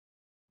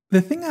The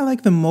thing I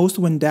like the most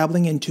when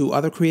dabbling into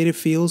other creative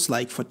fields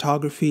like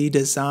photography,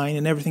 design,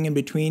 and everything in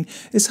between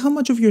is how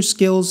much of your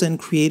skills and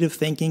creative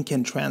thinking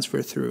can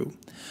transfer through.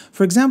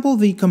 For example,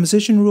 the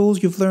composition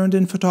rules you've learned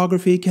in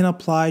photography can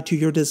apply to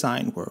your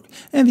design work,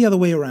 and the other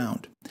way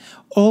around.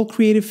 All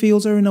creative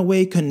fields are in a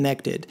way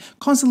connected,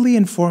 constantly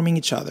informing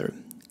each other.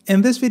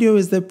 And this video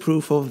is the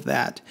proof of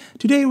that.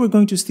 Today we're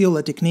going to steal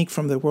a technique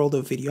from the world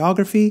of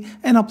videography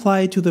and apply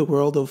it to the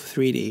world of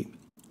 3D.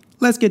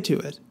 Let's get to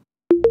it.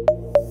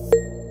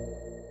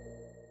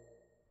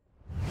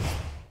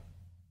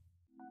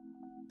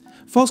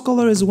 False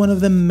color is one of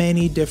the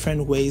many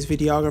different ways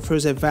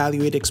videographers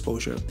evaluate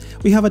exposure.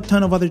 We have a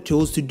ton of other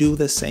tools to do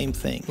the same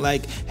thing,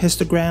 like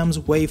histograms,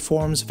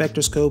 waveforms,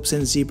 vector scopes,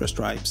 and zebra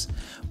stripes.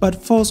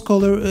 But false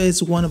color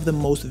is one of the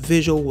most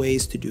visual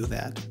ways to do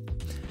that.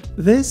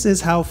 This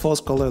is how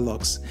false color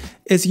looks.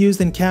 It's used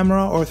in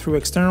camera or through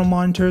external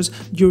monitors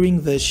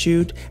during the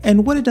shoot,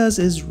 and what it does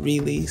is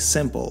really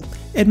simple.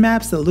 It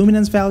maps the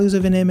luminance values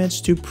of an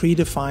image to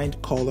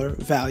predefined color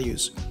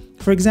values.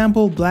 For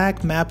example,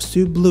 black maps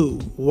to blue,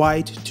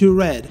 white to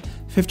red,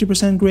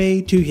 50%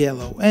 gray to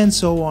yellow, and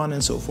so on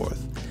and so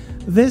forth.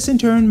 This in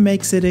turn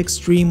makes it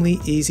extremely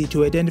easy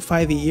to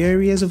identify the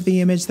areas of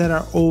the image that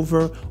are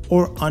over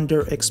or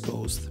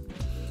underexposed.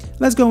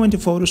 Let's go into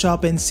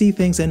Photoshop and see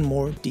things in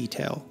more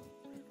detail.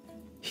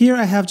 Here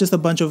I have just a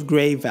bunch of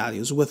gray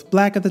values with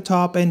black at the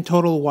top and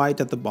total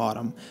white at the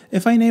bottom.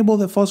 If I enable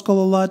the false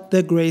color LUT,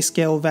 the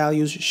grayscale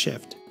values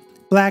shift.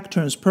 Black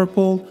turns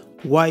purple,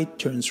 white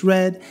turns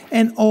red,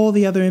 and all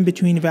the other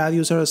in-between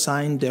values are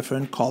assigned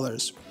different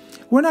colors.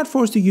 We're not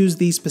forced to use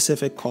these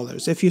specific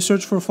colors. If you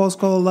search for false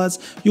color LUTs,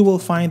 you will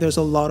find there's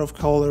a lot of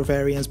color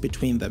variance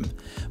between them.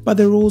 But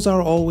the rules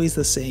are always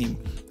the same.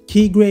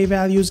 Key gray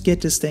values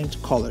get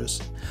distinct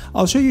colors.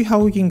 I'll show you how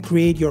we can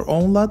create your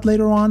own LUT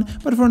later on,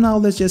 but for now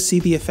let's just see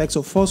the effects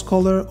of false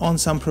color on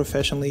some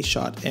professionally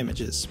shot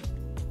images.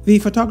 The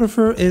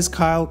photographer is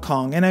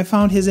Cong, and I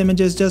found his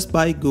images just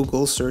by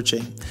Google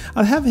searching.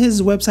 I'll have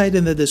his website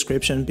in the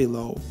description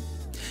below.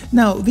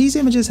 Now, these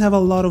images have a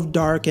lot of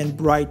dark and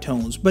bright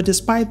tones, but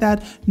despite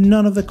that,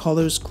 none of the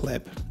colors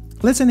clip.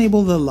 Let's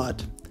enable the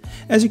LUT.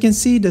 As you can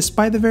see,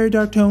 despite the very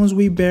dark tones,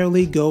 we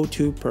barely go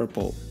to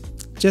purple.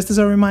 Just as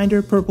a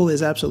reminder, purple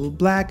is absolute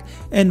black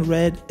and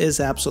red is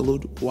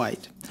absolute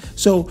white.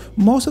 So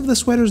most of the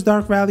sweater's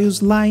dark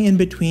values lie in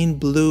between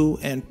blue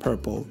and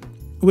purple,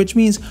 which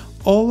means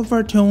all of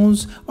our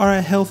tones are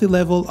a healthy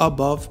level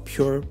above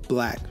pure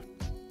black.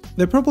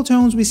 The purple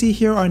tones we see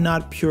here are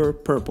not pure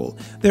purple,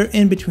 they're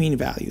in between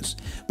values.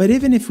 But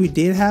even if we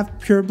did have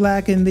pure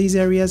black in these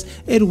areas,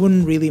 it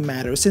wouldn't really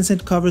matter since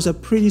it covers a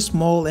pretty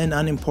small and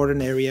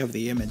unimportant area of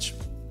the image.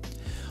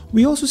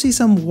 We also see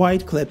some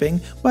white clipping,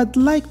 but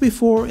like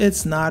before,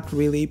 it's not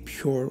really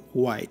pure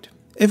white.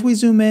 If we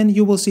zoom in,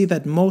 you will see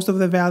that most of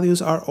the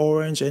values are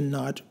orange and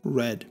not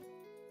red.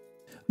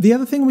 The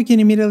other thing we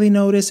can immediately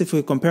notice if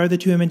we compare the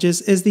two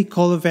images is the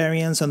color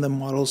variance on the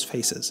model's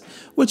faces,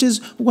 which is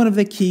one of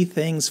the key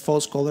things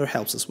false color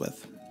helps us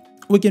with.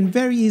 We can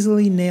very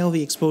easily nail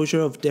the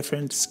exposure of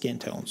different skin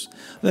tones.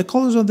 The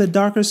colors of the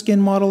darker skin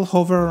model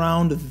hover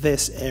around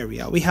this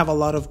area. We have a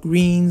lot of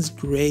greens,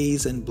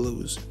 grays, and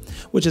blues,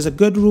 which is a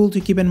good rule to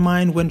keep in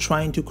mind when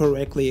trying to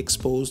correctly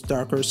expose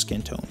darker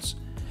skin tones.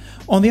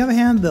 On the other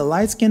hand, the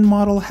light skin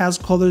model has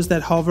colors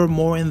that hover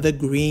more in the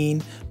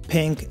green,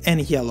 pink,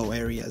 and yellow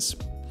areas.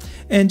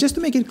 And just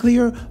to make it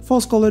clear,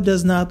 false color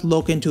does not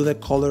look into the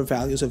color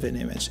values of an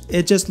image,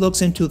 it just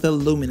looks into the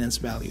luminance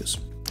values.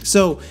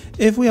 So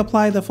if we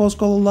apply the false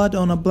color LUT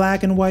on a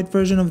black and white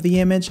version of the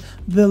image,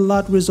 the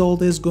LUT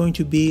result is going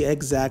to be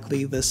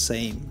exactly the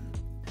same.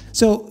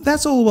 So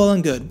that's all well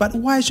and good, but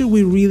why should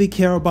we really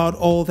care about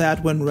all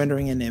that when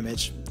rendering an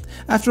image?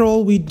 After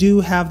all, we do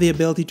have the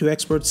ability to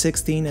export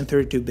 16 and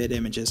 32-bit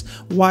images.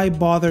 Why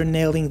bother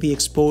nailing the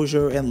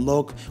exposure and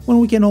look when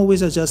we can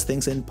always adjust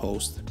things in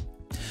post?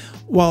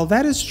 While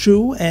that is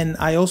true, and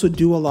I also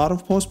do a lot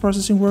of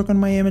post-processing work on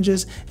my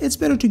images, it's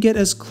better to get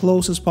as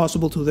close as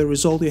possible to the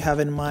result you have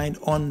in mind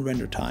on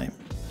render time.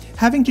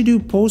 Having to do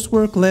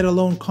post-work, let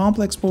alone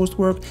complex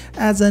post-work,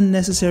 adds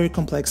unnecessary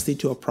complexity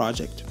to a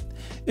project.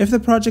 If the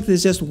project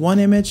is just one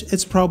image,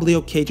 it's probably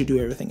okay to do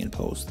everything in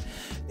post.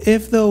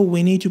 If though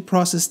we need to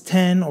process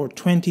 10 or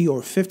 20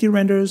 or 50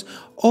 renders,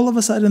 all of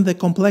a sudden the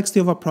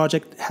complexity of a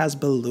project has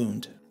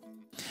ballooned.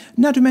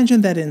 Not to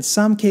mention that in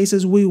some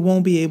cases we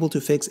won't be able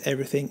to fix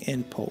everything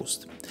in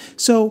post.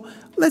 So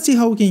let's see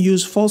how we can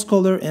use false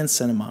color in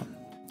cinema.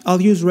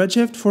 I'll use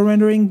Redshift for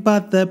rendering,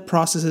 but the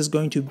process is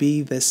going to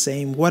be the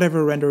same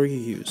whatever renderer you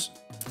use.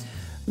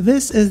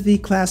 This is the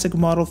classic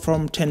model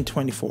from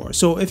 1024,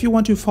 so if you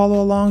want to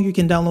follow along, you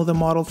can download the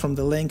model from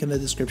the link in the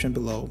description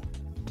below.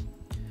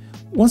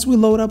 Once we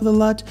load up the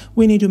LUT,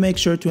 we need to make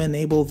sure to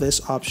enable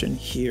this option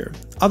here,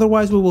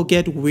 otherwise we will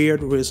get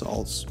weird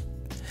results.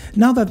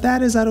 Now that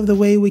that is out of the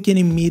way, we can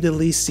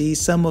immediately see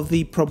some of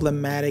the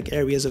problematic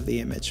areas of the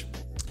image.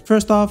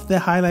 First off, the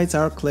highlights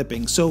are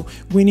clipping, so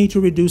we need to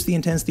reduce the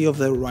intensity of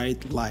the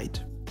right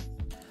light.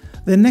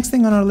 The next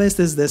thing on our list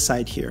is this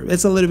side here.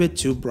 It's a little bit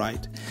too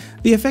bright.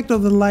 The effect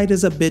of the light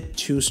is a bit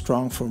too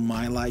strong for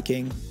my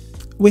liking.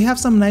 We have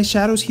some nice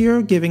shadows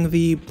here, giving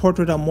the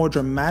portrait a more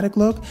dramatic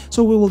look,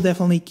 so we will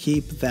definitely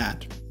keep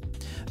that.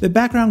 The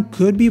background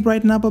could be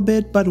brightened up a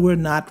bit, but we're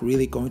not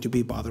really going to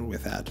be bothered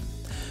with that.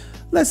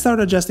 Let's start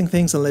adjusting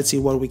things and let's see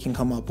what we can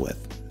come up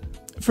with.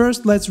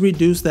 First, let's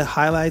reduce the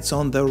highlights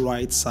on the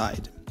right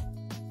side.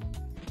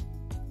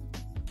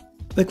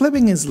 The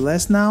clipping is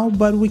less now,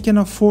 but we can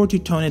afford to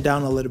tone it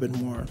down a little bit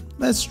more.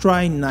 Let's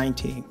try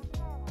 90.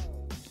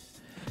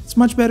 It's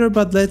much better,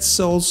 but let's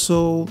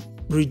also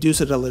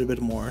reduce it a little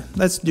bit more.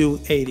 Let's do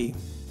 80.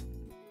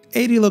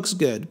 80 looks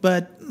good,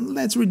 but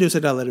let's reduce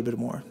it a little bit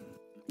more.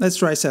 Let's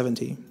try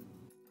 70.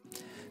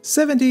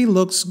 70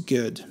 looks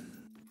good.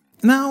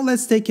 Now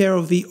let's take care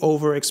of the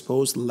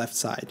overexposed left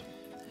side.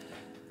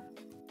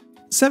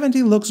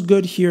 70 looks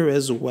good here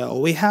as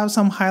well. We have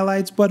some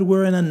highlights, but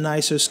we're in a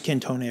nicer skin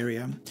tone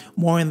area,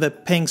 more in the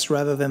pinks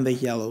rather than the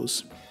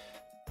yellows.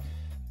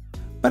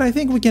 But I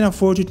think we can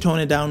afford to tone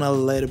it down a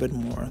little bit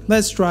more.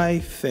 Let's try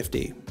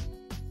 50.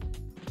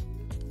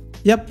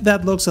 Yep,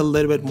 that looks a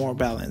little bit more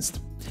balanced.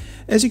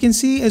 As you can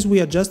see, as we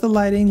adjust the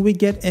lighting, we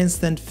get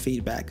instant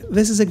feedback.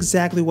 This is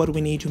exactly what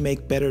we need to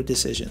make better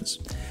decisions.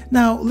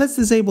 Now, let's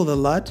disable the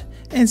LUT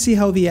and see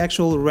how the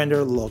actual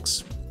render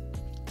looks.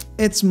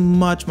 It's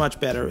much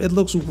better. It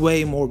looks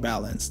way more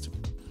balanced.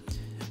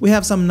 We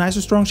have some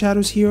nicer strong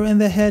shadows here,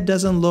 and the head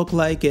doesn't look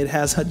like it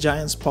has a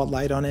giant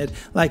spotlight on it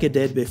like it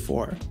did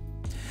before.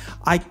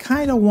 I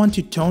kinda want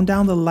to tone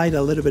down the light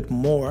a little bit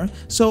more,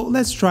 so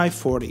let's try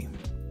 40.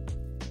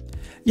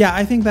 Yeah,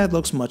 I think that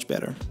looks much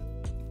better.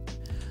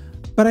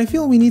 But I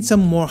feel we need some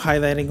more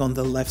highlighting on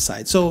the left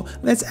side, so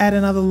let's add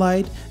another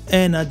light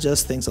and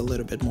adjust things a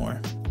little bit more.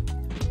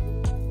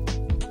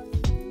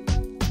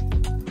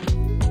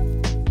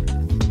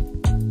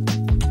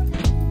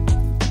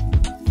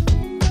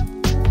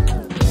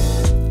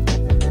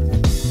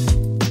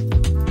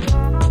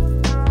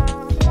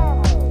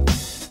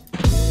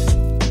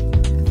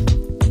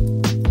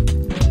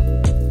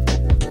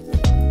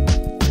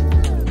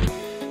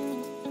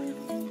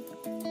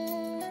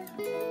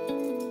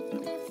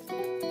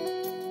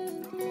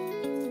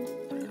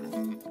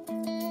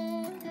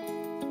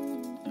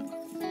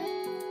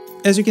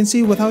 As you can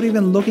see, without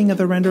even looking at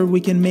the render,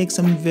 we can make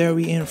some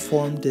very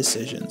informed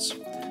decisions.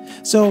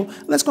 So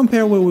let's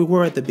compare where we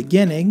were at the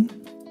beginning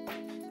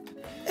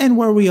and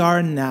where we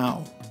are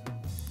now.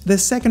 The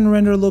second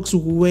render looks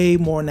way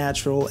more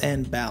natural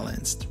and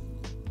balanced.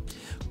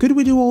 Could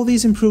we do all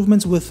these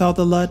improvements without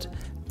the LUT?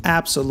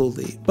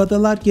 Absolutely, but the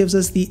LUT gives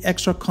us the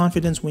extra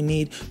confidence we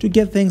need to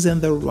get things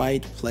in the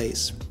right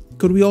place.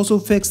 Could we also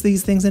fix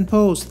these things in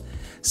post?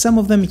 Some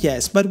of them,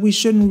 yes, but we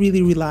shouldn't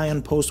really rely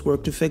on post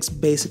work to fix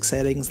basic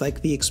settings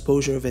like the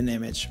exposure of an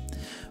image.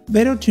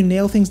 Better to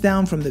nail things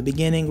down from the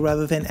beginning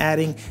rather than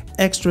adding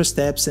extra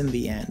steps in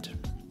the end.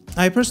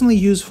 I personally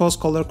use false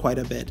color quite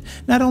a bit,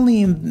 not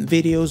only in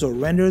videos or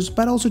renders,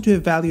 but also to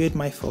evaluate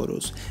my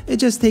photos. It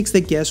just takes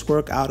the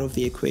guesswork out of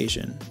the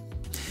equation.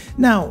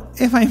 Now,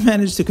 if I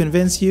manage to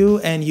convince you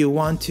and you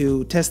want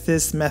to test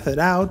this method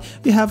out,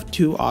 you have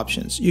two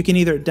options. You can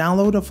either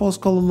download a false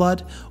color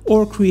LUT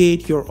or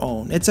create your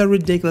own. It's a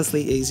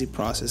ridiculously easy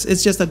process.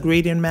 It's just a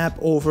gradient map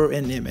over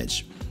an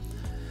image.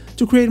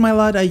 To create my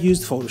LUT, I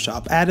used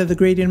Photoshop, added the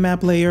gradient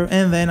map layer,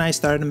 and then I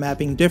started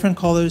mapping different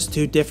colors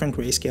to different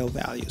grayscale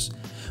values.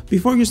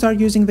 Before you start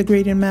using the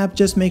gradient map,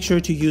 just make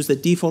sure to use the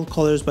default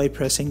colors by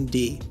pressing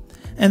D.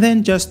 And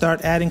then just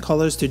start adding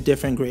colors to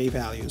different gray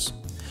values.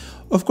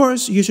 Of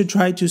course, you should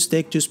try to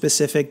stick to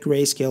specific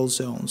grayscale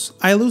zones.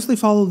 I loosely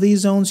follow these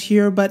zones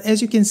here, but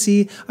as you can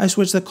see, I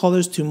switch the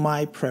colors to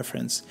my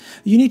preference.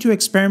 You need to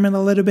experiment a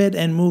little bit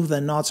and move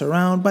the knots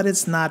around, but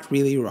it's not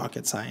really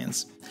rocket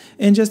science.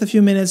 In just a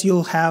few minutes,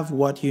 you'll have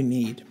what you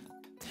need.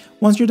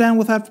 Once you're done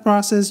with that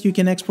process, you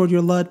can export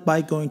your LUT by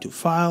going to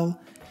File,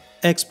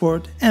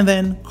 Export, and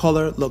then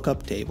Color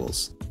Lookup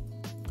Tables.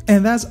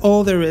 And that's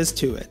all there is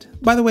to it.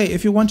 By the way,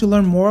 if you want to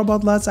learn more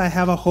about LUTs, I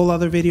have a whole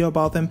other video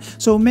about them,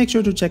 so make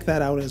sure to check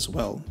that out as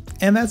well.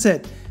 And that's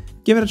it.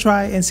 Give it a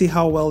try and see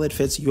how well it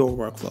fits your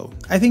workflow.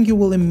 I think you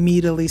will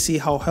immediately see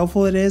how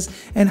helpful it is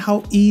and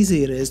how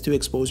easy it is to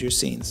expose your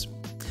scenes.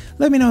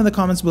 Let me know in the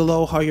comments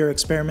below how your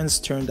experiments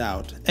turned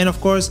out. And of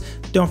course,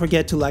 don't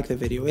forget to like the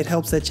video. It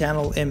helps the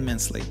channel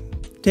immensely.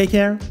 Take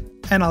care,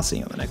 and I'll see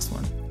you in the next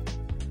one.